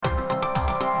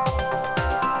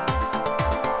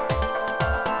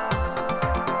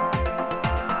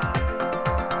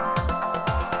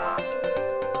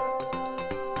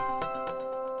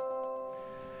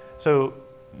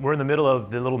We're in the middle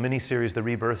of the little mini-series, the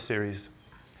Rebirth series.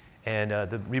 And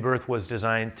the Rebirth was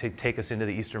designed to take us into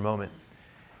the Easter moment.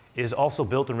 It is also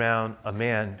built around a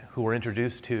man who we're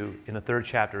introduced to in the 3rd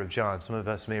chapter of John. Some of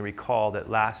us may recall that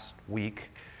last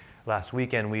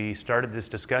weekend, we started this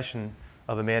discussion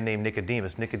of a man named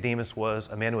Nicodemus. Nicodemus was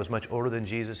a man who was much older than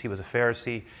Jesus. He was a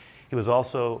Pharisee. He was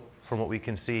also, from what we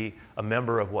can see, a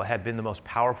member of what had been the most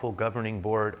powerful governing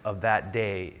board of that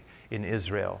day in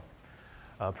Israel,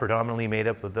 predominantly made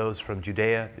up of those from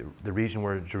Judea, the region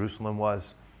where Jerusalem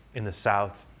was in the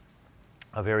south,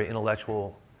 a very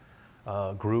intellectual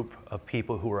group of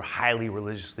people who were highly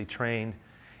religiously trained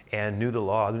and knew the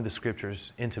law, knew the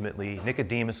scriptures intimately.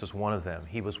 Nicodemus was one of them.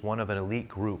 He was one of an elite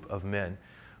group of men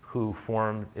who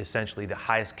formed essentially the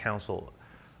highest council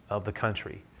of the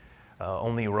country.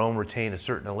 Only Rome retained a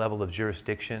certain level of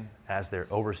jurisdiction as their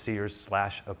overseers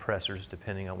 / oppressors,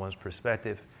 depending on one's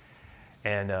perspective.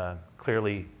 And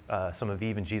clearly, some of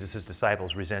even Jesus'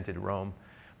 disciples resented Rome.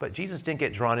 But Jesus didn't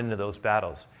get drawn into those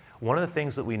battles. One of the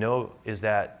things that we know is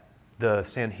that the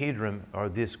Sanhedrin, or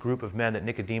this group of men that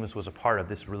Nicodemus was a part of,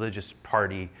 this religious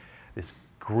party, this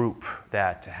group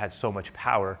that had so much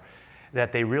power,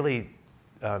 that they really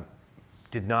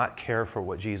did not care for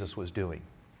what Jesus was doing.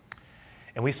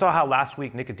 And we saw how last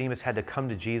week Nicodemus had to come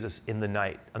to Jesus in the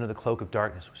night, under the cloak of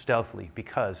darkness, stealthily,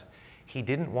 because he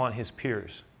didn't want his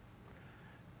peers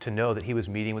to know that he was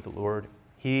meeting with the Lord.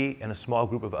 He and a small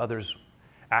group of others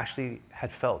actually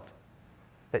had felt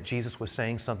that Jesus was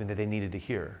saying something that they needed to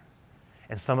hear.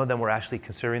 And some of them were actually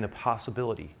considering the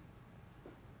possibility,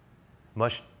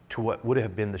 much to what would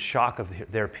have been the shock of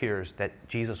their peers, that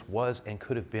Jesus was and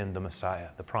could have been the Messiah,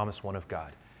 the promised one of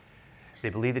God. They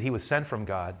believed that he was sent from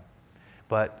God,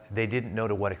 but they didn't know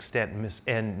to what extent.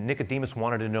 And Nicodemus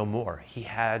wanted to know more. He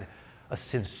had a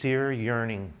sincere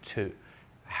yearning to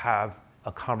have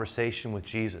a conversation with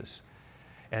Jesus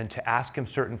and to ask him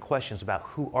certain questions about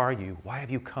who are you? Why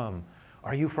have you come?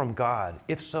 Are you from God?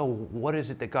 If so, what is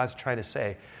it that God's trying to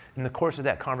say? In the course of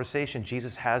that conversation,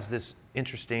 Jesus has this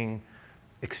interesting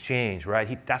exchange,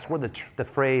 right? That's where the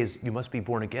phrase, you must be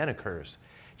born again, occurs.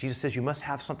 Jesus says you must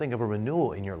have something of a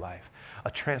renewal in your life, a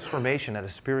transformation at a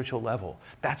spiritual level.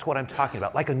 That's what I'm talking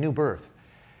about, like a new birth.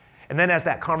 And then as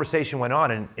that conversation went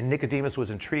on, and Nicodemus was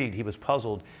intrigued, he was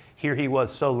puzzled. Here he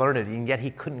was so learned, and yet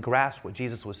he couldn't grasp what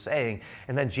Jesus was saying.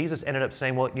 And then Jesus ended up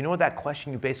saying, well, you know what that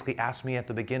question you basically asked me at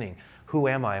the beginning? Who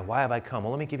am I? Why have I come?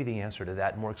 Well, let me give you the answer to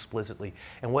that more explicitly.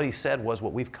 And what he said was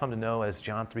what we've come to know as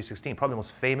John 3:16, probably the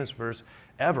most famous verse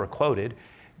ever quoted.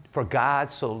 For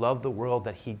God so loved the world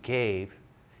that he gave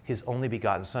his only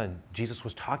begotten son. Jesus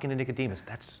was talking to Nicodemus.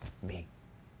 That's me.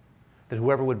 That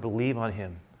whoever would believe on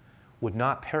him would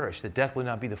not perish, that death would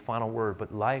not be the final word,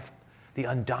 but life, the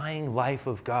undying life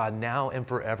of God now and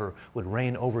forever would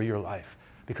reign over your life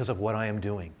because of what I am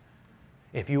doing.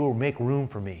 If you will make room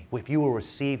for me, if you will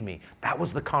receive me. That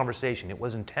was the conversation. It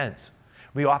was intense.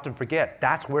 We often forget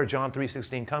that's where John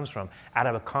 3:16 comes from, out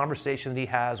of a conversation that he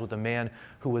has with a man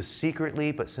who was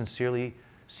secretly but sincerely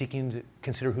seeking to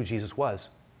consider who Jesus was.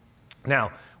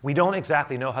 Now, we don't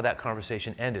exactly know how that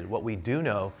conversation ended. What we do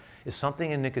know is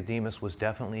something in Nicodemus was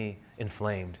definitely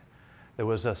inflamed. There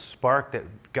was a spark that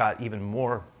got even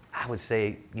more, I would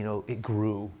say, it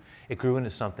grew. It grew into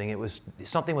something.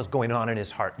 Something was going on in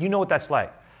his heart. You know what that's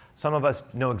like. Some of us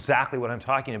know exactly what I'm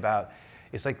talking about.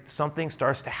 It's like something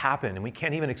starts to happen, and we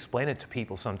can't even explain it to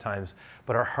people sometimes,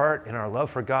 but our heart and our love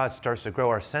for God starts to grow.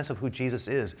 Our sense of who Jesus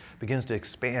is begins to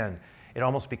expand. It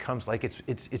almost becomes like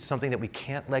it's something that we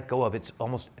can't let go of. It's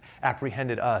almost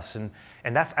apprehended us. And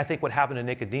that's, I think, what happened to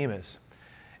Nicodemus.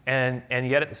 And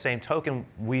yet at the same token,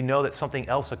 we know that something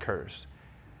else occurs.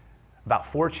 About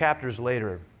 4 chapters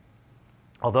later,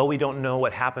 although we don't know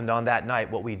what happened on that night,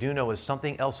 what we do know is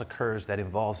something else occurs that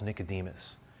involves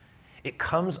Nicodemus. It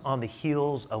comes on the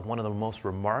heels of one of the most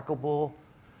remarkable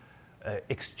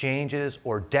exchanges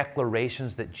or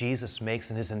declarations that Jesus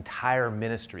makes in his entire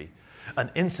ministry.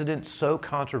 An incident so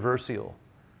controversial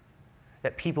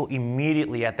that people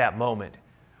immediately at that moment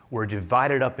were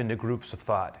divided up into groups of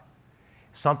thought.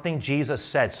 Something Jesus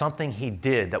said, something he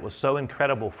did that was so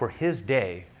incredible for his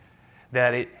day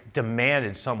that it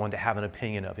demanded someone to have an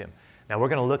opinion of him. Now we're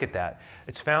going to look at that.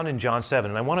 It's found in John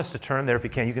 7, and I want us to turn there if you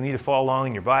can. You can either follow along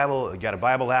in your Bible, or you got a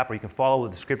Bible app, or you can follow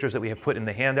with the scriptures that we have put in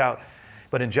the handout.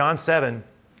 But in John 7,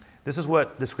 this is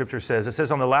what the scripture says. It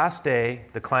says, on the last day,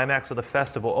 the climax of the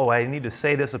festival. Oh, I need to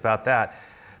say this about that.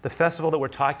 The festival that we're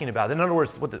talking about. In other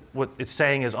words, what it's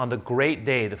saying is on the great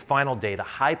day, the final day, the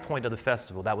high point of the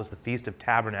festival, that was the Feast of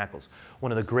Tabernacles,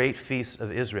 one of the great feasts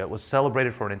of Israel. It was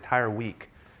celebrated for an entire week.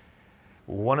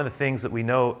 One of the things that we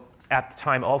know at the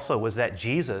time also was that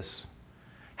Jesus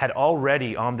had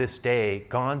already on this day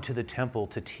gone to the temple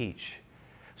to teach.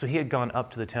 So he had gone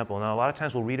up to the temple. Now, a lot of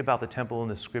times we'll read about the temple in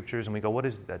the scriptures and we go, what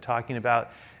is that talking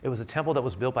about? It was a temple that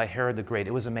was built by Herod the Great.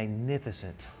 It was a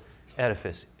magnificent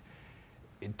edifice.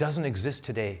 It doesn't exist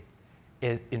today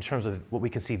in terms of what we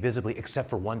can see visibly, except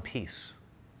for one piece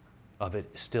of it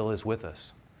still is with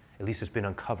us. At least it's been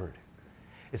uncovered.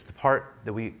 It's the part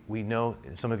that we know,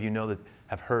 some of you know that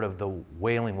have heard of the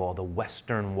Wailing Wall, the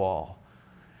Western Wall.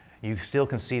 You still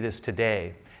can see this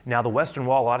today. Now, the Western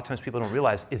Wall, a lot of times people don't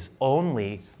realize, is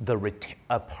only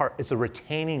it's a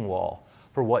retaining wall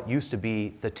for what used to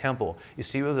be the temple. You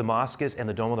see where the mosque is and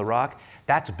the Dome of the Rock?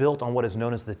 That's built on what is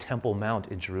known as the Temple Mount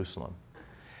in Jerusalem.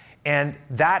 And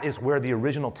that is where the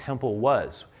original temple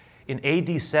was. In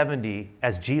AD 70,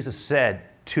 as Jesus said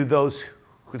to those,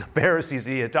 the Pharisees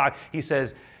he had talked, he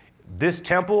says, this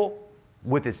temple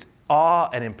with its awe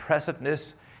and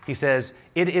impressiveness, he says,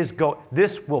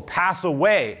 this will pass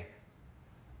away,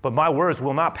 but my words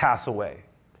will not pass away.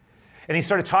 And he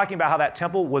started talking about how that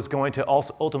temple was going to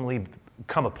also ultimately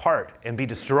come apart and be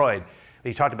destroyed.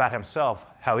 He talked about himself,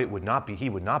 how he would not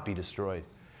be destroyed.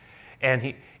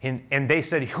 And they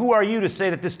said, who are you to say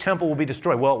that this temple will be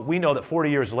destroyed? Well, we know that 40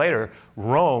 years later,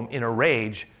 Rome, in a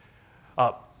rage,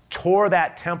 tore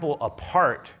that temple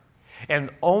apart. And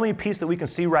the only piece that we can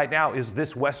see right now is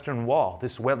this Western Wall.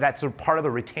 That's a part of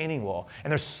the retaining wall. And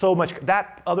there's so much,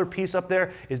 that other piece up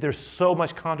there, there's so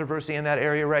much controversy in that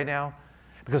area right now.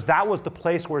 Because that was the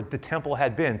place where the temple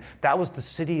had been. That was the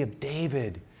city of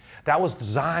David. That was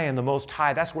Zion, the Most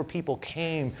High. That's where people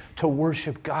came to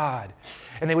worship God.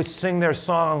 And they would sing their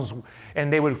songs,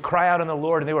 and they would cry out on the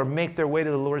Lord, and they would make their way to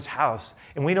the Lord's house.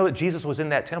 And we know that Jesus was in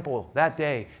that temple that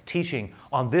day, teaching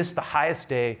on this, the highest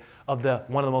day of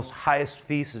one of the most highest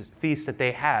feasts that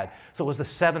they had. So it was the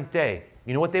seventh day.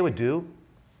 You know what they would do?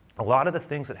 A lot of the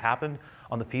things that happened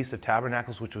on the Feast of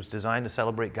Tabernacles, which was designed to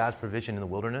celebrate God's provision in the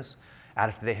wilderness,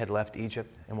 after they had left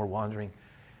Egypt and were wandering,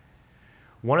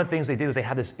 one of the things they did was they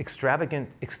had this extravagant,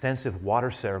 extensive water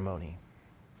ceremony.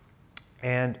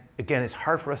 And again, it's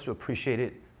hard for us to appreciate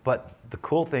it, but the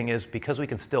cool thing is because we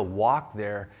can still walk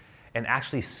there and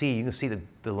actually see, you can see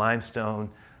the limestone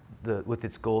with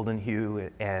its golden hue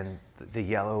and the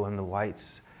yellow and the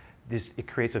whites. It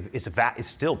creates it's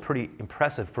still pretty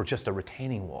impressive for just a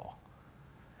retaining wall.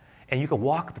 And you can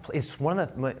walk the place.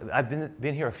 I've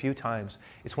been here a few times.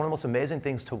 It's one of the most amazing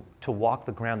things to walk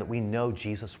the ground that we know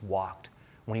Jesus walked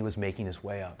when he was making his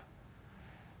way up.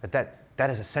 That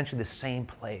is essentially the same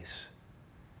place.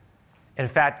 And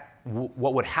in fact,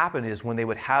 what would happen is when they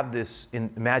would have this,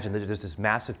 imagine that there's this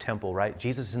massive temple, right?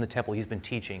 Jesus is in the temple, he's been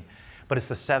teaching, but it's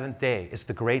the seventh day, it's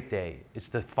the great day, it's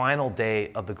the final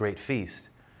day of the great feast.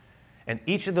 And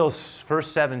each of those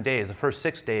first 7 days, the first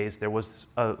 6 days, there was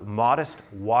a modest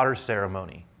water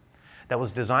ceremony that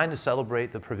was designed to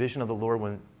celebrate the provision of the Lord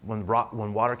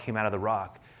when water came out of the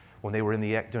rock, when they were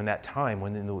during that time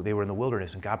when they were in the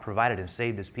wilderness, and God provided and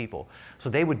saved his people. So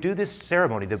they would do this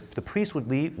ceremony. The priest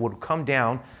would come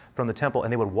down from the temple,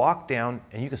 and they would walk down,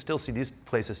 and you can still see these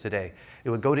places today. They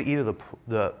would go to either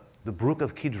the brook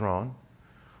of Kidron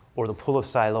or the pool of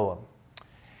Siloam,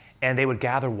 and they would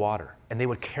gather water, and they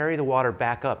would carry the water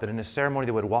back up, and in a ceremony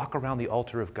they would walk around the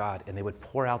altar of God, and they would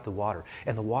pour out the water,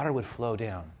 and the water would flow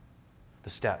down the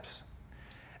steps.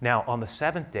 Now, on the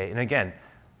seventh day, and again,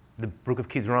 the brook of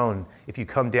Kidron, if you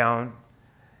come down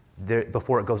there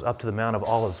before it goes up to the Mount of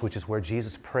Olives, which is where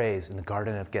Jesus prays in the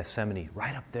Garden of Gethsemane,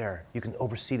 right up there, you can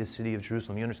oversee the city of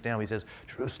Jerusalem. You understand when he says,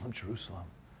 Jerusalem, Jerusalem,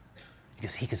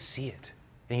 because he could see it,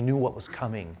 and he knew what was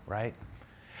coming, right?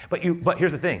 But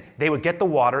here's the thing. They would get the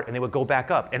water, and they would go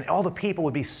back up, and all the people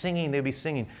would be singing. They'd be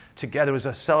singing together. It was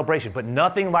a celebration, but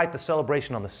nothing like the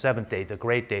celebration on the seventh day, the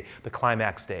great day, the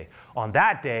climax day. On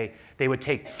that day, they would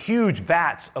take huge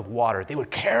vats of water. They would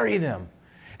carry them.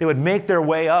 They would make their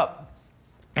way up,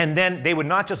 and then they would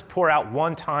not just pour out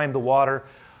one time the water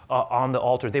on the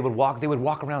altar. They would walk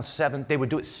around they would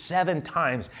do it 7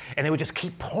 times, and they would just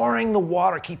keep pouring the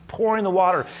water,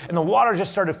 and the water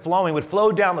just started flowing, would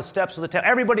flow down the steps of the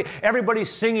temple. Everybody's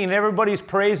singing, everybody's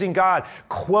praising God,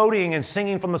 quoting and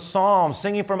singing from the Psalms,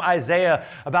 singing from Isaiah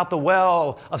about the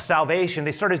well of salvation.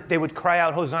 They would cry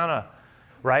out, Hosanna,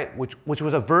 right? Which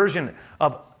was a version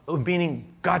of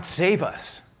meaning, God save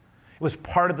us. It was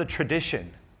part of the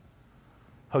tradition.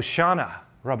 Hoshana,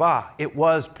 Rabbah. It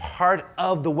was part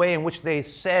of the way in which they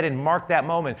said and marked that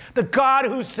moment. The God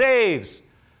who saves,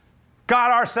 God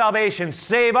our salvation,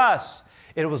 save us.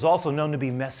 It was also known to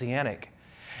be messianic.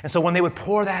 And so when they would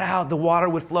pour that out, the water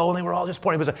would flow, and they were all just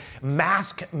pouring. It was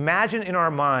a imagine in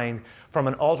our mind from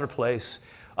an altar place,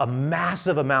 a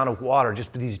massive amount of water,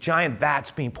 just these giant vats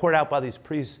being poured out by these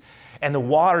priests. and the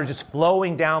water just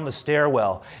flowing down the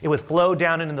stairwell. It would flow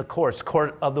down into the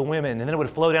court of the women, and then it would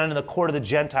flow down into the court of the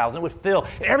Gentiles, and it would fill.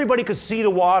 And everybody could see the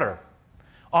water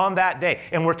on that day.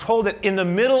 And we're told that in the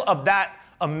middle of that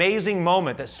amazing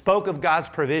moment that spoke of God's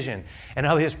provision and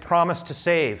of his promise to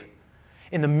save,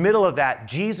 in the middle of that,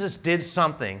 Jesus did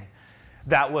something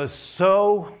that was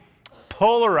so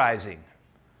polarizing,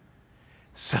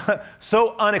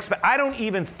 so unexpected. I don't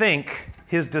even think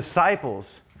his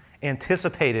disciples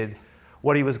anticipated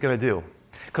what he was going to do.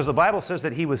 Because the Bible says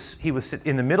that he was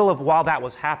in the middle of, while that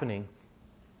was happening,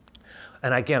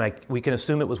 and again, we can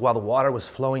assume it was while the water was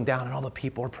flowing down and all the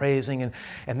people are praising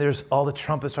and there's all the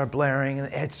trumpets are blaring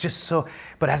and it's just so,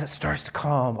 but as it starts to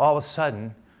calm, all of a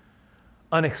sudden,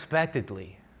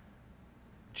 unexpectedly,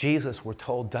 Jesus, we're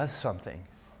told, does something.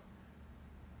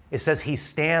 It says he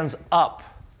stands up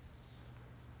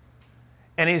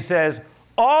and he says,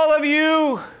 all of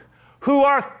you who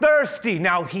are thirsty.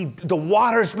 Now the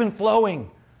water's been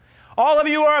flowing. All of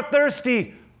you who are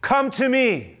thirsty, come to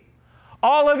me.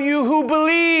 All of you who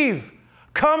believe,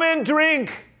 come and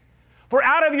drink. For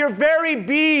out of your very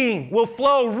being will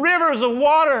flow rivers of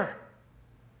water.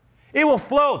 It will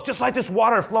flow, just like this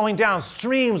water flowing down.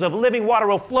 Streams of living water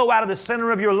will flow out of the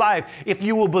center of your life if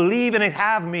you will believe and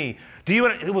have me.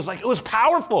 It was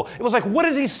powerful. It was like, what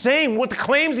is he saying? What the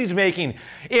claims he's making?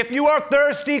 If you are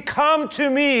thirsty, come to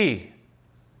me.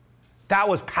 That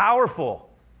was powerful.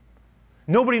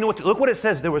 Nobody knew what to, look what it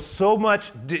says. There was so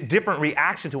much different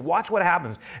reaction to. Watch what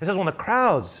happens. It says when the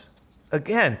crowds,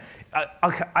 again,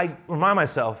 I remind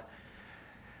myself,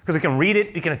 because we can read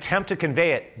it, we can attempt to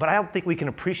convey it, but I don't think we can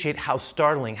appreciate how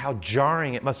startling, how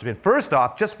jarring it must have been. First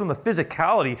off, just from the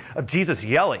physicality of Jesus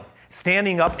yelling,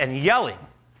 standing up and yelling,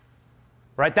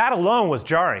 right? That alone was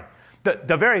jarring.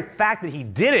 The very fact that he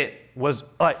did it was,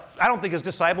 I don't think his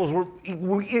disciples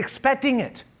were expecting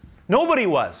it. Nobody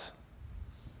was.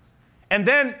 And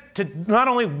then to not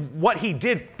only what he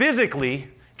did physically,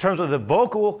 in terms of the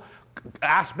vocal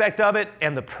aspect of it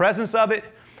and the presence of it,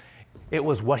 it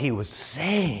was what he was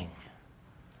saying,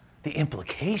 the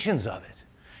implications of it.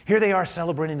 Here they are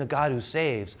celebrating the God who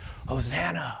saves,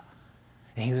 Hosanna.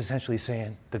 And he was essentially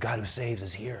saying, the God who saves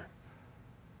is here.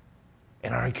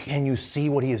 And can you see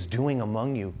what he is doing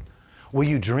among you? Will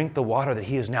you drink the water that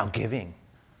he is now giving?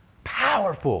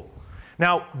 Powerful.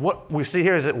 Now, what we see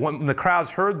here is that when the crowds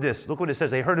heard this, look what it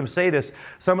says. They heard him say this.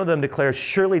 Some of them declared,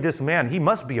 surely this man, he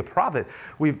must be a prophet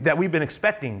that we've been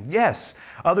expecting. Yes.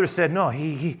 Others said, no,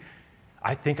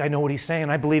 I think I know what he's saying.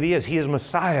 I believe he is. He is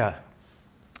Messiah.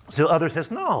 So others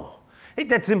says, no,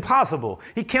 that's impossible.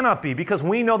 He cannot be, because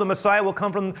we know the Messiah will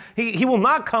come from, he will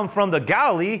not come from the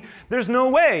Galilee. There's no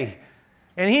way.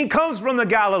 And he comes from the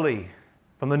Galilee,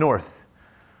 from the north.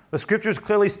 The scriptures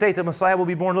clearly state that Messiah will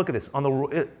be born, look at this,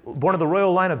 born of the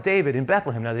royal line of David in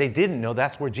Bethlehem. Now, they didn't know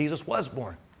that's where Jesus was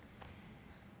born.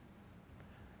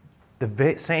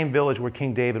 The same village where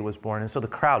King David was born. And so the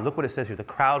crowd, look what it says here, the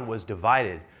crowd was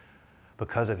divided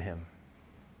because of him.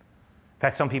 In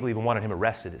fact, some people even wanted him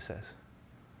arrested, it says.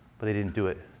 But they didn't do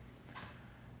it.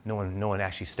 No one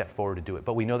actually stepped forward to do it.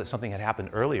 But we know that something had happened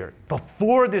earlier.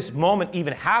 Before this moment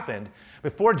even happened,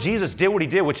 before Jesus did what he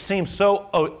did, which seems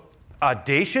so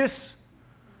audacious.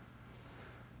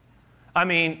 I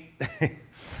mean,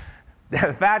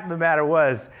 the fact of the matter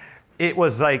was, it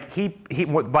was like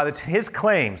his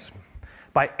claims,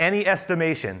 by any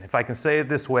estimation, if I can say it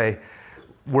this way,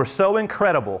 were so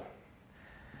incredible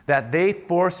that they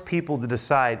forced people to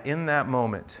decide in that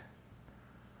moment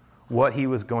what he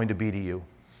was going to be to you,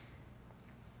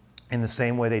 in the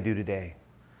same way they do today.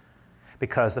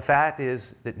 Because the fact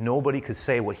is that nobody could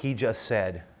say what he just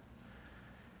said.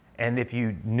 And if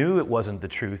you knew it wasn't the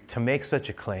truth, to make such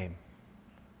a claim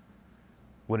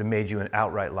would have made you an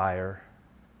outright liar.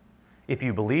 If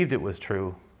you believed it was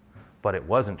true, but it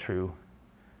wasn't true,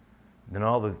 then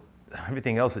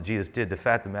everything else that Jesus did, the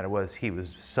fact of the matter was he was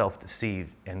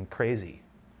self-deceived and crazy.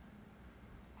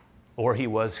 Or he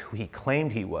was who he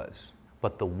claimed he was.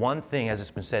 But the one thing, as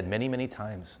it's been said many, many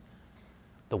times,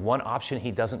 the one option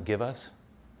he doesn't give us,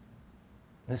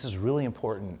 and this is really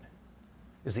important,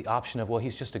 is the option of, well,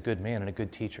 he's just a good man and a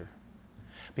good teacher.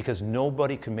 Because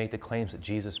nobody can make the claims that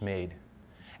Jesus made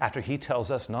after he tells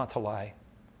us not to lie,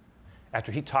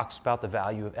 after he talks about the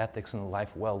value of ethics and a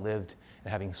life well lived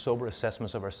and having sober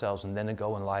assessments of ourselves, and then to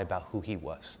go and lie about who he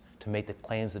was, to make the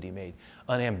claims that he made,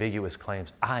 unambiguous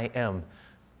claims. I am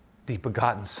the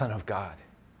begotten Son of God.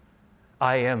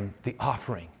 I am the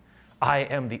offering. I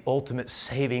am the ultimate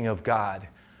saving of God.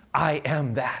 I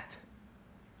am that.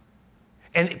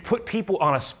 And it put people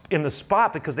in the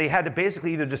spot because they had to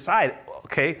basically either decide,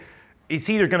 okay, it's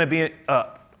either going to be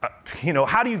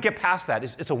how do you get past that?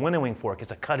 It's a winnowing fork.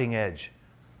 It's a cutting edge.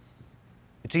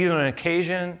 It's either an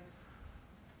occasion,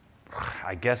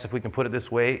 I guess if we can put it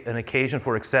this way, an occasion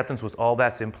for acceptance with all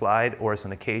that's implied, or it's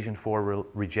an occasion for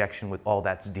rejection with all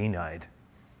that's denied.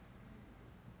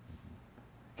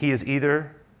 He is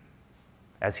either,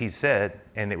 as he said,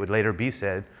 and it would later be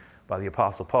said by the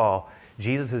Apostle Paul,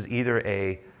 Jesus is either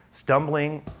a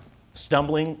stumbling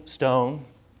stone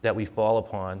that we fall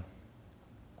upon,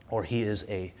 or he is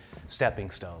a stepping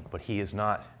stone, but he is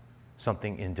not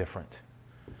something indifferent.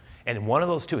 And one of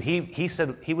those two, he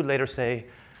said, he would later say,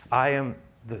 I am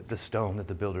the stone that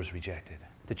the builders rejected,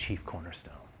 the chief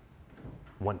cornerstone,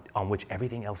 one on which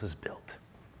everything else is built.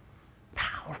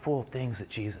 Powerful things that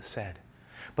Jesus said.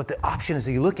 But the option is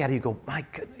that you look at it, you go, my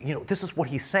goodness, this is what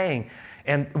he's saying.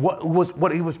 And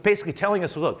what he was basically telling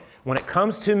us was, look, when it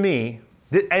comes to me,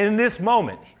 in this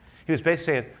moment, he was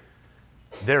basically saying,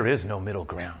 there is no middle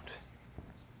ground.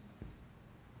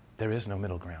 There is no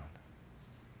middle ground.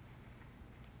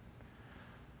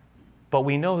 But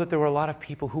we know that there were a lot of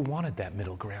people who wanted that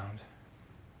middle ground.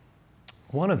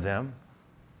 One of them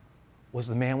was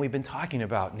the man we've been talking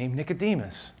about, named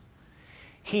Nicodemus.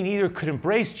 He neither could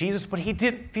embrace Jesus, but he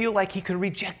didn't feel like he could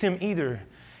reject him either.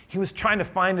 He was trying to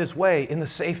find his way in the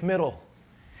safe middle.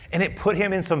 And it put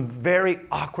him in some very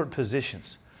awkward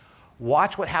positions.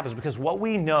 Watch what happens, because what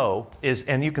we know is,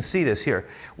 and you can see this here,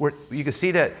 you can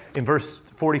see that in verse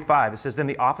 45, it says, then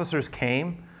the officers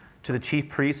came to the chief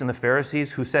priests and the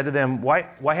Pharisees, who said to them, why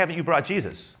haven't you brought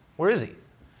Jesus? Where is he?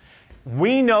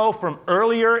 We know from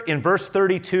earlier in verse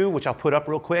 32, which I'll put up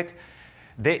real quick,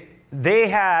 they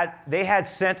had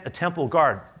sent a temple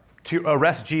guard to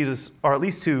arrest Jesus, or at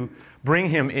least to bring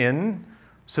him in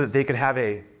so that they could have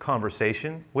a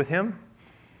conversation with him.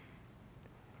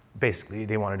 Basically,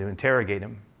 they wanted to interrogate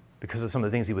him because of some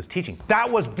of the things he was teaching.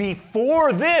 That was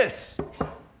before this.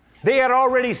 They had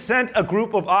already sent a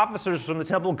group of officers from the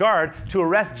temple guard to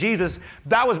arrest Jesus.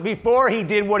 That was before he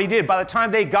did what he did. By the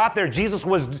time they got there, Jesus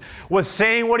was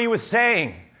saying what he was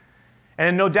saying,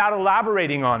 and no doubt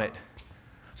elaborating on it.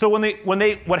 So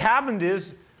what happened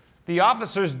is the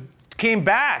officers came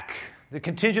back. The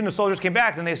contingent of soldiers came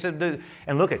back, and they said,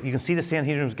 and look, you can see the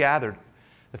Sanhedrin's gathered.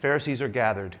 The Pharisees are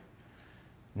gathered.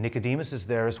 Nicodemus is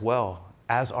there as well,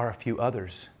 as are a few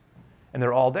others. And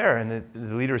they're all there, and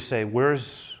the leaders say,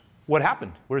 what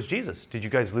happened? Where's Jesus? Did you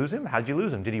guys lose him? How did you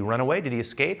lose him? Did he run away? Did he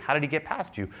escape? How did he get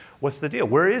past you? What's the deal?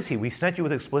 Where is he? We sent you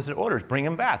with explicit orders. Bring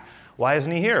him back. Why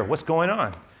isn't he here? What's going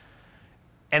on?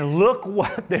 And look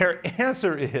what their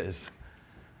answer is.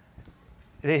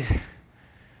 They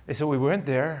said, we weren't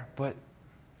there, but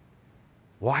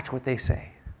watch what they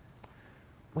say.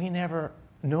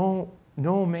 No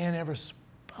man ever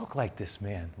spoke like this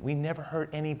man. We never heard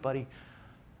anybody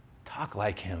talk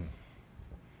like him.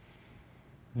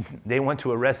 They went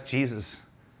to arrest Jesus,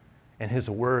 and his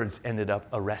words ended up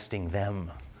arresting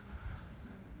them.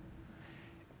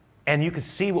 And you could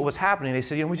see what was happening. They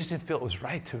said, we just didn't feel it was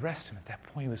right to arrest him at that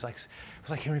point. It was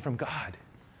like hearing from God.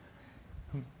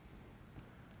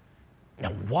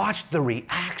 Now watch the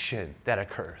reaction that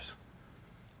occurs.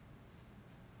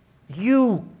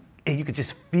 You could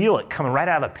just feel it coming right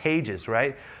out of the pages,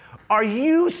 right? Are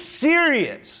you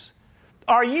serious?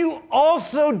 Are you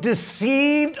also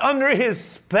deceived under his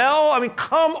spell? I mean,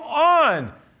 come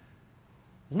on.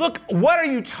 Look, what are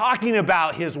you talking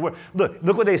about, his word?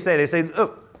 Look what they say. They say,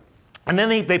 look, and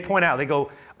then they point out, they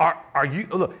go,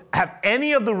 have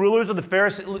any of the rulers of the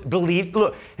Pharisees believed?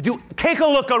 Look, take a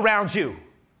look around you.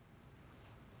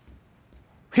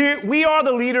 Here, we are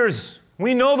the leaders.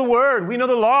 We know the word. We know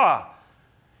the law.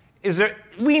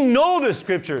 We know the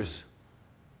scriptures.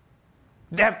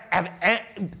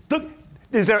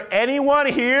 Is there anyone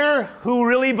here who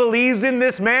really believes in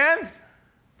this man?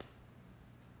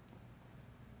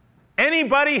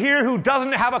 Anybody here who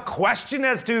doesn't have a question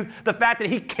as to the fact that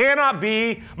he cannot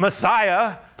be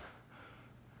Messiah?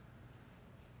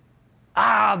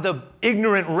 The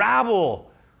ignorant rabble.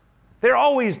 They're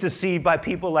always deceived by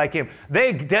people like him.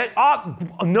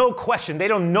 No question, they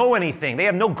don't know anything. They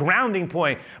have no grounding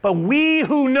point. But we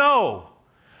who know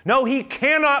he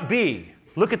cannot be.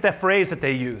 Look at that phrase that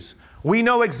they use. We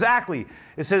know exactly.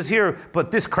 It says here,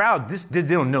 but this crowd, they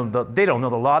don't know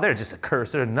the law. They're just a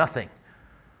curse. They're nothing.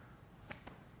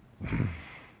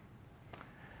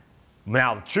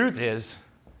 Now, the truth is,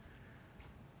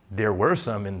 there were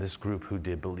some in this group who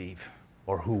did believe,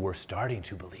 or who were starting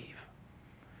to believe.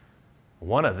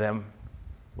 One of them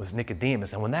was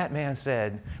Nicodemus. And when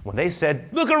they said,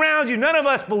 look around you, none of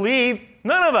us believe,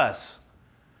 none of us.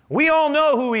 We all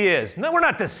know who he is. No, we're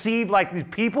not deceived like these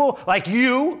people, like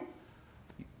you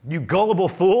gullible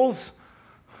fools.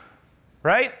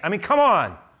 right? I mean, come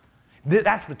on.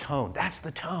 That's the tone. That's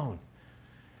the tone.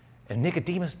 And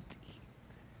Nicodemus,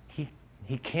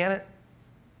 he can't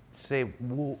say,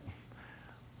 well,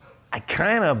 I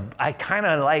kind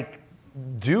of like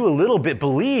do a little bit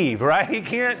believe, right? He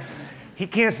can't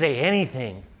say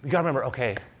anything. You got to remember,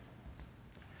 okay,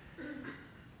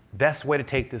 best way to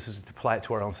take this is to apply it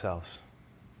to our own selves.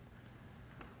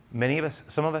 Many of us,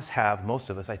 some of us have, most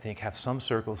of us, I think, have some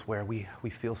circles where we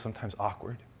feel sometimes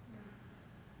awkward.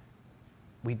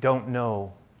 We don't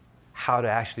know how to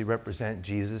actually represent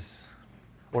Jesus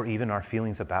or even our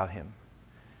feelings about him.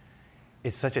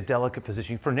 It's such a delicate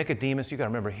position. For Nicodemus, you got to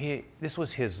remember, this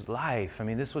was his life. I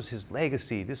mean, this was his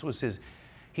legacy.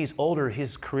 He's older.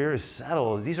 His career is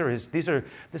settled. This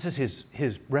is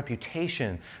his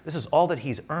reputation. This is all that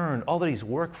he's earned, all that he's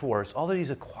worked for. It's all that he's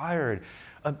acquired.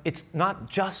 It's not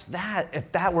just that.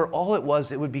 If that were all it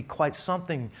was, it would be quite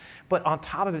something. But on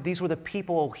top of it, these were the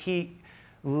people he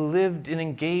lived and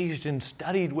engaged and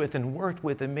studied with and worked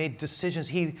with and made decisions.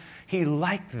 He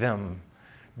liked them.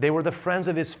 They were the friends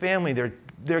of his family.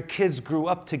 Their kids grew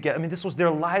up together. I mean, their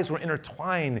lives were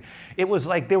intertwined. It was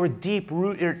like they were deep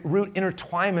root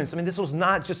intertwinements. I mean, this was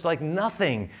not just like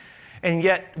nothing. And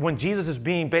yet, when Jesus is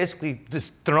being basically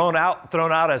just thrown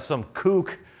out as some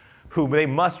kook who they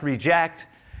must reject,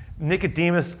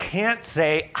 Nicodemus can't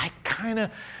say,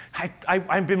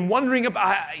 I've been wondering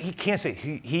about, he can't say,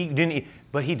 he didn't,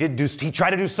 but he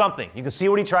tried to do something. You can see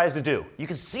what he tries to do. You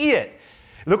can see it.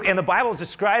 Look, and the Bible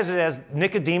describes it as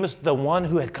Nicodemus, the one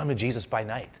who had come to Jesus by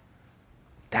night.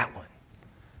 That one.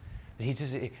 He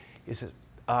says,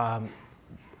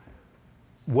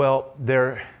 well,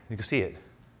 there, you can see it.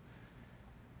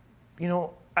 You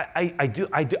know, I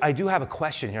do have a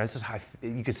question here. This is how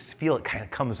you can feel it kind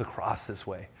of comes across this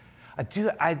way. I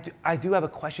do have a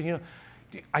question. You know,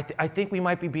 I think we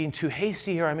might be being too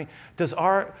hasty here. I mean, does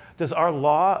our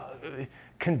law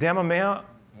condemn a man,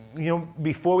 you know,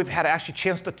 before we've had actually a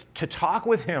chance to talk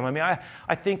with him? I mean,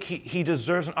 I think he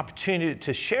deserves an opportunity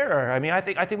to share. I mean, I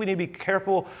think we need to be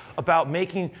careful about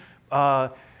making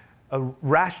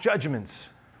rash judgments.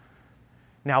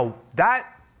 Now,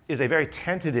 that is a very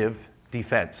tentative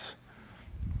defense.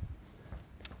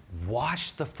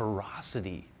 Watch the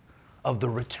ferocity of the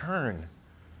return.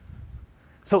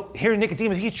 So here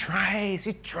Nicodemus, he's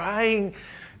trying.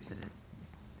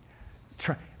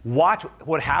 Watch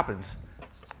what happens.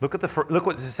 Look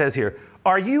what it says here.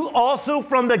 Are you also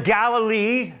from the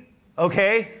Galilee?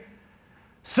 Okay.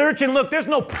 Search and look. There's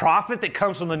no prophet that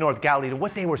comes from the North Galilee. And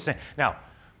what they were saying. Now,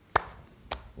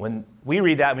 when we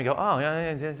read that and we go, oh,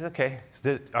 yeah, okay.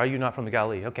 Are you not from the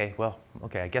Galilee? Okay, well,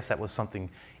 okay. I guess that was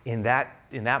something in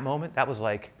that moment. That was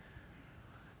like,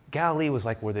 Galilee was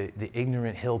like where the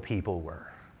ignorant hill people were.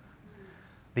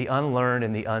 The unlearned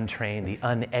and the untrained, the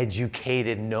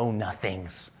uneducated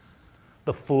know-nothings.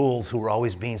 The fools who were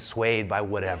always being swayed by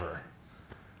whatever.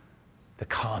 The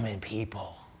common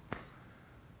people.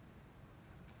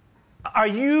 Are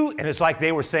you, and it's like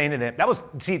they were saying to them,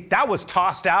 that was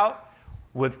tossed out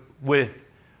with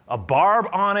a barb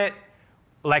on it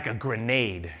like a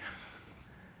grenade.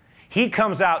 He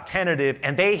comes out tentative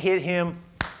and they hit him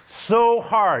so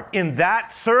hard in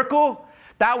that circle.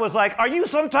 That was like, are you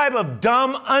some type of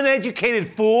dumb,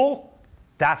 uneducated fool?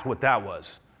 That's what that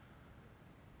was.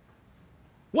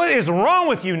 What is wrong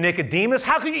with you, Nicodemus?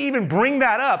 How could you even bring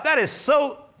that up? That is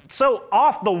so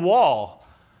off the wall.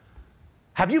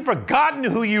 Have you forgotten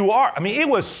who you are? I mean, it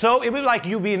was like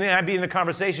you being in a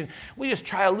conversation. We just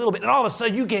try a little bit, and all of a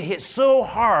sudden you get hit so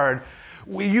hard,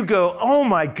 you go, oh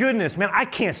my goodness, man, I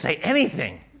can't say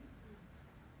anything.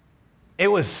 It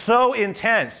was so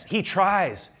intense. He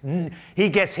tries. He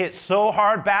gets hit so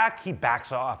hard back, he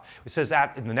backs off. It says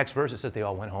that in the next verse, it says they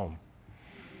all went home.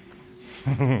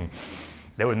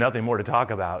 There was nothing more to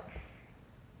talk about.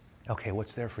 Okay,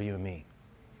 what's there for you and me?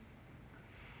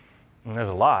 And there's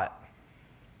a lot.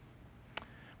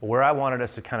 But where I wanted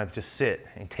us to kind of just sit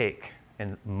and take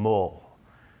and mull.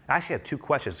 I actually have two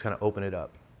questions to kind of open it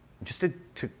up. Just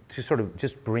to sort of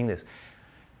just bring this.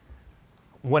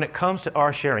 When it comes to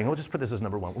our sharing, we'll just put this as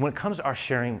number one. When it comes to our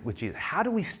sharing with Jesus, how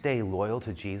do we stay loyal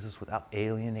to Jesus without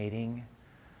alienating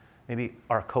maybe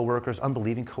our coworkers,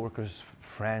 unbelieving coworkers,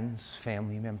 friends,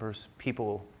 family members,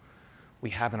 people we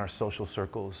have in our social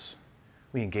circles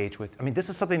we engage with? I mean, this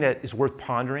is something that is worth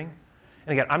pondering.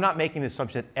 And again, I'm not making the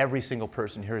assumption that every single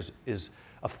person here is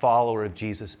a follower of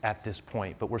Jesus at this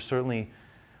point, but we're certainly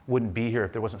wouldn't be here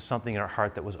if there wasn't something in our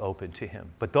heart that was open to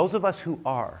him. But those of us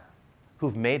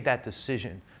who've made that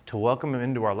decision to welcome him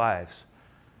into our lives,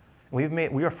 we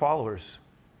are followers.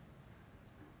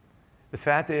 The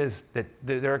fact is that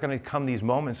there are going to come these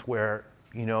moments where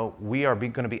we are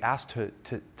going to be asked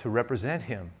to represent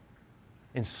him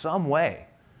in some way.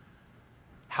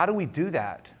 How do we do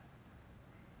that?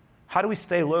 How do we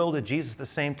stay loyal to Jesus at the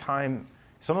same time?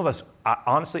 Some of us,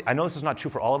 honestly, I know this is not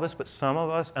true for all of us, but some of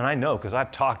us, and I know because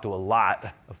I've talked to a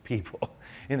lot of people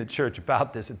in the church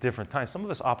about this at different times, some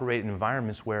of us operate in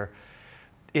environments where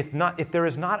if there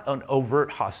is not an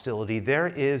overt hostility, there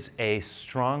is a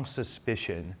strong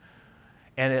suspicion,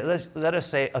 and let us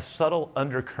say a subtle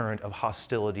undercurrent of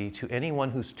hostility to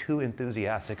anyone who's too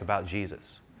enthusiastic about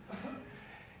Jesus.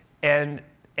 And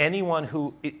anyone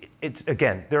who,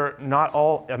 they're not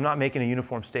all, I'm not making a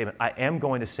uniform statement. I am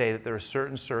going to say that there are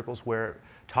certain circles where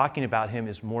talking about him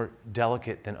is more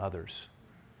delicate than others.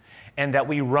 And that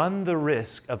we run the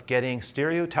risk of getting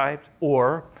stereotyped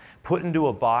or put into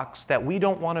a box that we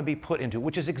don't want to be put into,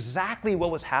 which is exactly what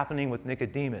was happening with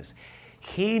Nicodemus.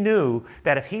 He knew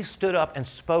that if he stood up and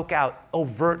spoke out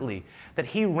overtly, that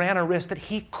he ran a risk that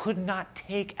he could not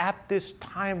take at this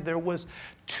time. There was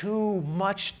too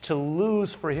much to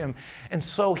lose for him. And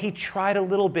so he tried a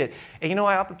little bit. And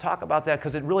I have to talk about that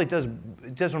because it really does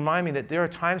remind me that there are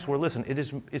times where, listen,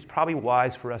 it's probably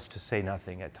wise for us to say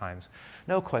nothing at times.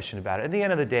 No question about it. At the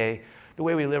end of the day, the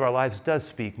way we live our lives does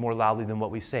speak more loudly than what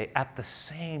we say. At the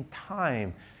same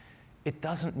time, it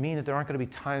doesn't mean that there aren't going to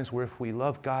be times where if we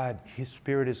love God, his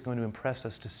Spirit is going to impress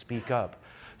us to speak up.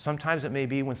 Sometimes it may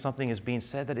be when something is being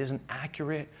said that isn't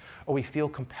accurate, or we feel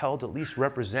compelled to at least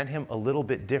represent him a little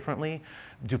bit differently.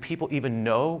 Do people even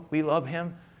know we love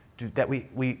him? That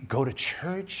we go to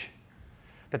church?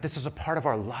 That this is a part of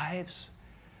our lives?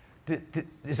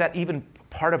 Is that even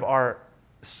part of our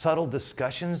subtle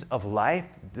discussions of life?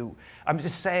 I'm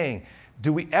just saying,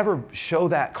 do we ever show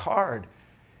that card?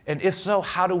 And if so,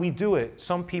 how do we do it?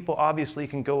 Some people obviously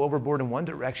can go overboard in one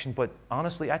direction, but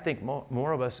honestly, I think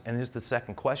more of us, and this is the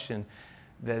second question,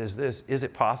 that is this: is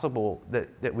it possible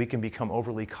that we can become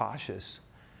overly cautious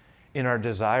in our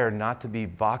desire not to be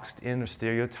boxed in or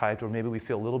stereotyped, or maybe we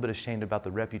feel a little bit ashamed about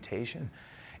the reputation,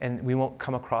 and we won't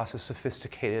come across as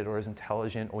sophisticated or as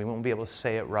intelligent, or we won't be able to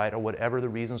say it right, or whatever the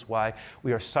reasons why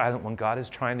we are silent when God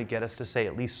is trying to get us to say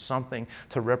at least something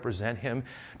to represent him?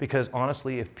 Because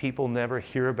honestly, if people never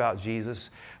hear about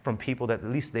Jesus from people that at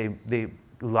least they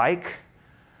like,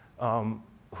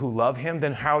 who love him,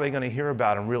 then how are they going to hear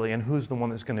about him really? And who's the one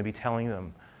that's going to be telling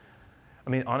them? I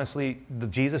mean, honestly,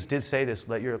 Jesus did say this: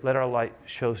 let our light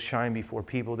shine before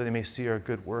people, that they may see our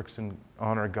good works and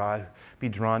honor God, be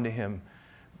drawn to him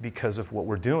because of what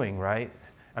we're doing, right?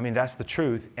 I mean, that's the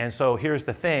truth. And so here's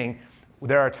the thing.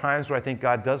 There are times where I think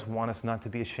God does want us not to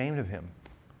be ashamed of him.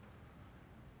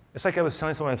 It's like I was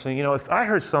telling someone, saying, if I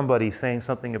heard somebody saying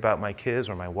something about my kids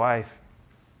or my wife,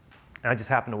 and I just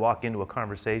happen to walk into a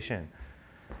conversation,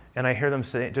 and I hear them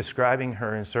describing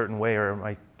her in a certain way, or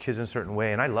my kids in a certain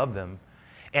way, and I love them,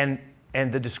 and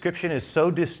the description is so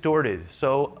distorted,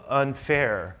 so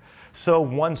unfair, so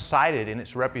one-sided in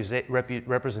its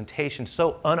representation,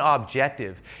 so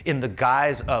unobjective in the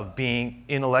guise of being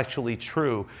intellectually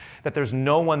true, that there's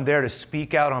no one there to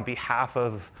speak out on behalf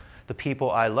of the people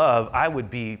I love, I would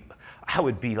be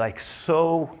like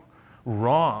so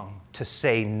wrong to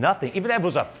say nothing. Even if it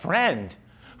was a friend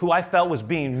who I felt was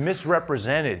being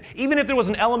misrepresented, even if there was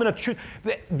an element of truth,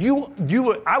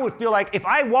 I would feel like if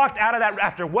I walked out of that,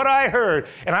 after what I heard,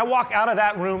 and I walk out of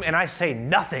that room and I say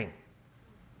nothing,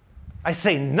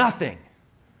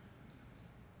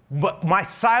 but my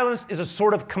silence is a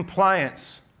sort of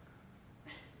compliance.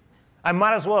 I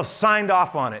might as well have signed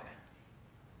off on it.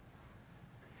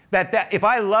 That if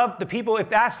I love the people,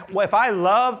 if I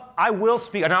love, I will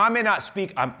speak. Now, I may not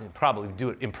speak, I probably do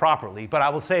it improperly, but I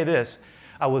will say this: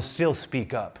 I will still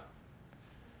speak up.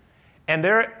 And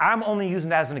I'm only using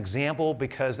that as an example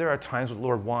because there are times when the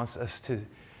Lord wants us to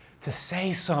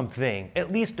say something,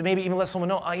 at least to maybe even let someone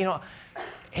know,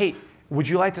 hey, would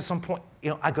you like to some point,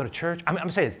 I go to church. I'm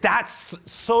saying this, that's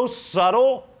so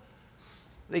subtle.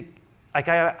 Like I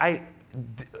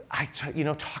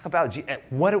talk about,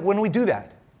 when do we do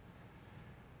that?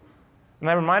 And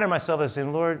I reminded myself, I said,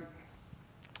 Lord,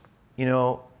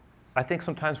 I think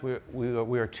sometimes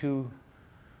we're too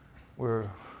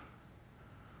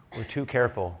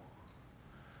careful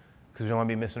because we don't want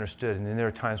to be misunderstood. And then there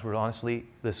are times where honestly,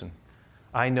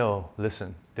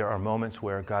 there are moments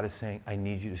where God is saying, I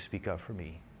need you to speak up for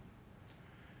me.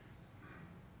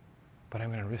 But I'm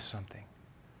going to risk something.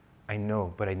 I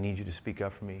know, but I need you to speak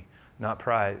up for me. Not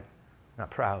pride, not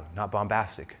proud, not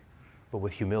bombastic, but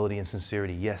with humility and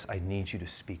sincerity. Yes, I need you to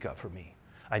speak up for me.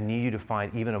 I need you to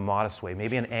find even a modest way,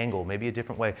 maybe an angle, maybe a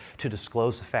different way to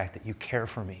disclose the fact that you care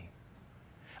for me.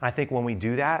 And I think when we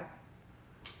do that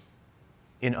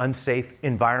in unsafe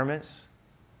environments,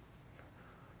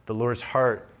 the Lord's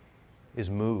heart is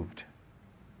moved.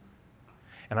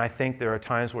 And I think there are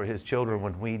times where his children,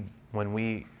 when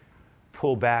we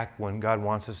pull back, when God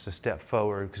wants us to step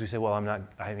forward, because we say, well,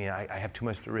 I have too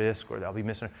much to risk, or I'll be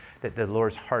missing, that the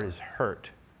Lord's heart is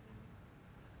hurt.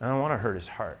 I don't want to hurt his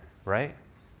heart, right?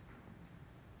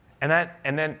 And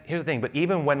then here's the thing, but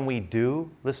even when we do,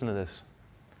 listen to this.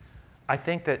 I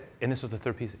think that, and this is the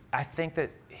third piece, I think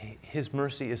that his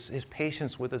mercy, his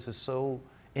patience with us is so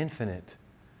infinite.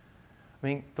 I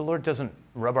mean, the Lord doesn't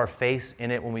rub our face in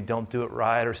it when we don't do it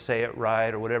right or say it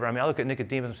right or whatever. I mean, I look at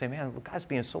Nicodemus and say, man, God's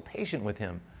being so patient with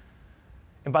him.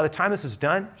 And by the time this is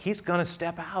done, he's going to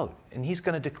step out and he's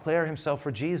going to declare himself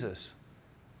for Jesus.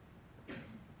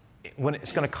 When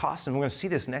it's going to cost him, we're going to see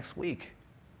this next week.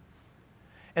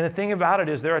 And the thing about it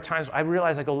is there are times I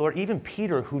realize, I go, Lord, even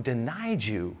Peter, who denied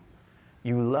you,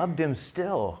 you loved him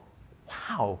still.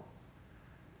 Wow.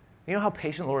 You know how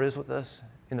patient the Lord is with us?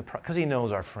 Because he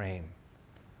knows our frame.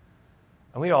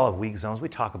 And we all have weak zones. We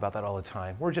talk about that all the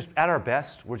time. We're just, at our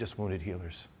best, we're just wounded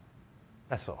healers.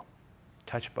 That's all.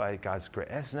 Touched by God's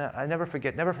grace. I never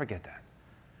forget that.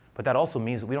 But that also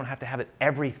means that we don't have to have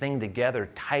everything together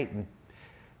tight and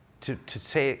to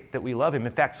say that we love him.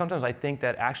 In fact, sometimes I think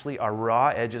that actually our raw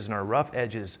edges and our rough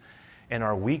edges and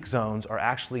our weak zones are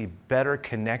actually better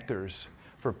connectors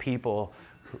for people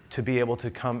to be able to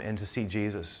come and to see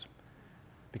Jesus,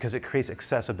 because it creates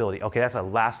accessibility. Okay, that's the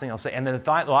last thing I'll say. And then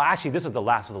this is the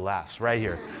last of the last right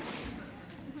here.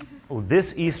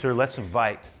 This Easter, let's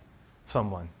invite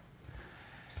someone.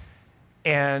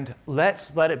 And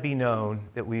let's let it be known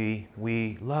that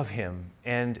we love him.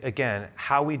 And again,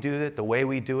 how we do it, the way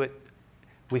we do it,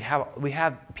 we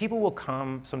have people will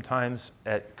come sometimes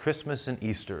at Christmas and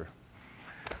Easter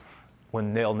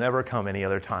when they'll never come any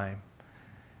other time,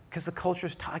 because the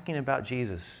culture's talking about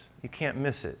Jesus. You can't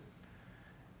miss it.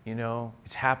 You know,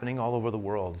 it's happening all over the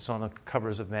world. It's on the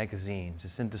covers of magazines.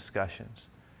 It's in discussions.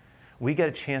 We get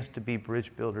a chance to be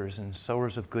bridge builders and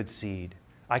sowers of good seed.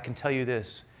 I can tell you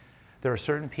this. There are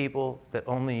certain people that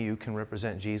only you can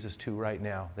represent Jesus to right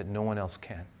now that no one else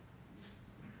can.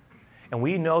 And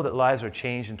we know that lives are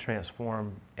changed and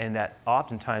transformed, and that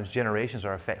oftentimes generations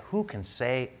are affected. Who can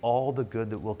say all the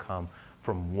good that will come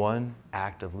from one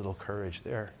act of little courage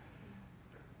there?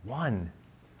 One.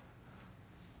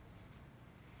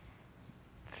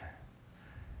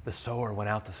 The sower went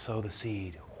out to sow the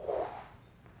seed,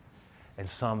 and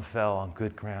some fell on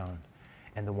good ground.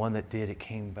 And the one that did, it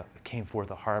came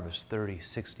forth a harvest, 30,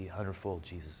 60, 100-fold,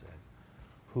 Jesus said.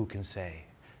 Who can say,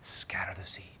 scatter the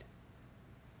seed,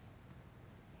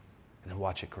 and then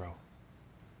watch it grow?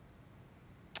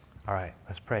 All right,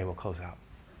 let's pray. We'll close out.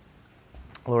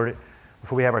 Lord,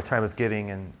 before we have our time of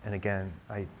giving, and again,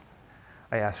 I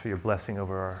ask for your blessing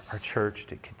over our church,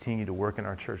 to continue to work in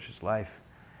our church's life.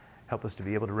 Help us to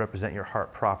be able to represent your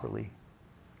heart properly.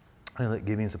 And that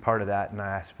giving is a part of that, and I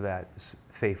ask for that as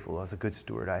faithful, as a good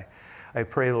steward. I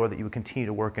pray, Lord, that you would continue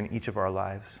to work in each of our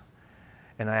lives.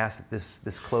 And I ask that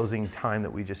this closing time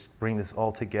that we just bring this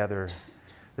all together,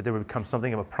 that there would become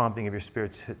something of a prompting of your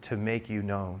Spirit to make you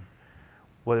known,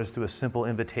 whether it's through a simple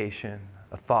invitation,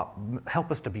 a thought. Help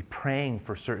us to be praying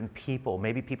for certain people,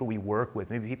 maybe people we work with,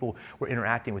 maybe people we're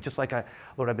interacting with, just like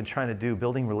Lord, I've been trying to do,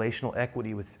 building relational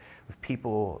equity with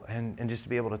people, and just to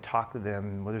be able to talk to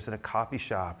them, whether it's at a coffee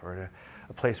shop or at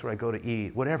a place where I go to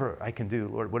eat, whatever I can do,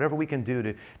 Lord, whatever we can do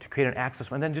to create an access,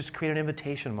 and then just create an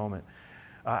invitation moment.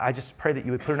 I just pray that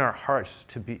you would put in our hearts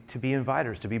to be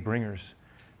inviters, to be bringers.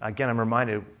 Again, I'm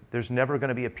reminded there's never going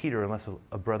to be a Peter unless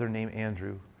a brother named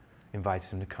Andrew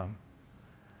invites him to come.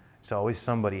 So always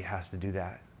somebody has to do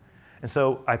that. And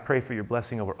so I pray for your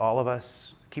blessing over all of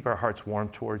us. Keep our hearts warm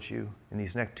towards you. In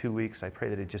these next 2 weeks, I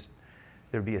pray that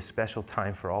there'd be a special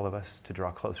time for all of us to draw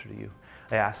closer to you.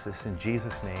 I ask this in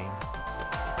Jesus' name.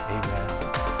 Amen.